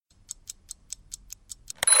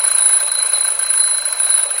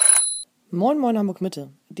Moin Moin Hamburg Mitte.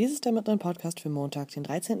 Dies ist der Mittendrin-Podcast für Montag, den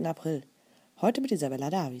 13. April. Heute mit Isabella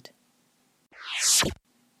David.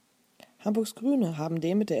 Hamburgs Grüne haben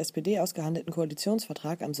dem mit der SPD ausgehandelten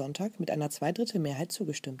Koalitionsvertrag am Sonntag mit einer Zweidrittelmehrheit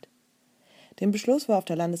zugestimmt. Dem Beschluss war auf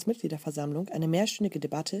der Landesmitgliederversammlung eine mehrstündige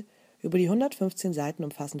Debatte über die 115 Seiten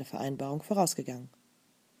umfassende Vereinbarung vorausgegangen.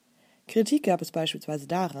 Kritik gab es beispielsweise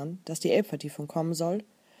daran, dass die Elbvertiefung kommen soll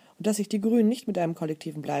und dass sich die Grünen nicht mit einem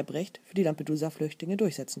kollektiven Bleiberecht für die Lampedusa-Flüchtlinge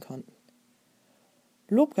durchsetzen konnten.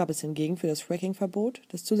 Lob gab es hingegen für das Fracking-Verbot,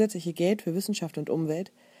 das zusätzliche Geld für Wissenschaft und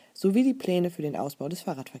Umwelt sowie die Pläne für den Ausbau des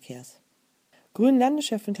Fahrradverkehrs.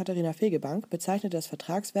 Grünen-Landeschefin Katharina Fegebank bezeichnete das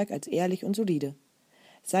Vertragswerk als ehrlich und solide.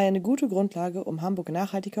 Es sei eine gute Grundlage, um Hamburg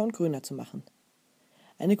nachhaltiger und grüner zu machen.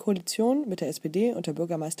 Eine Koalition mit der SPD unter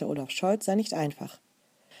Bürgermeister Olaf Scholz sei nicht einfach.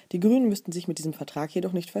 Die Grünen müssten sich mit diesem Vertrag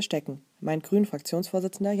jedoch nicht verstecken, meint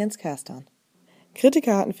Grünen-Fraktionsvorsitzender Jens Kerstan.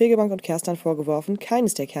 Kritiker hatten Fegebank und Kerstan vorgeworfen,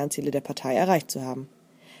 keines der Kernziele der Partei erreicht zu haben.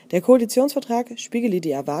 Der Koalitionsvertrag spiegele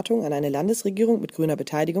die Erwartungen an eine Landesregierung mit grüner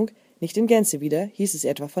Beteiligung nicht in Gänze wider, hieß es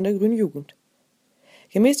etwa von der Grünen Jugend.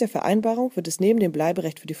 Gemäß der Vereinbarung wird es neben dem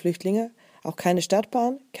Bleiberecht für die Flüchtlinge auch keine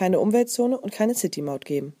Stadtbahn, keine Umweltzone und keine City-Maut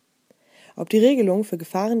geben. Ob die Regelungen für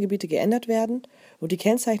Gefahrengebiete geändert werden und die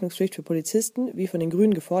Kennzeichnungspflicht für Polizisten, wie von den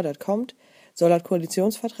Grünen gefordert, kommt, soll laut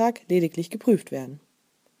Koalitionsvertrag lediglich geprüft werden.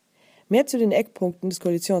 Mehr zu den Eckpunkten des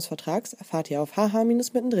Koalitionsvertrags erfahrt ihr auf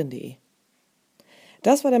hh-mittendrin.de.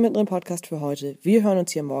 Das war der Mittendrin-Podcast für heute. Wir hören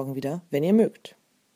uns hier morgen wieder, wenn ihr mögt.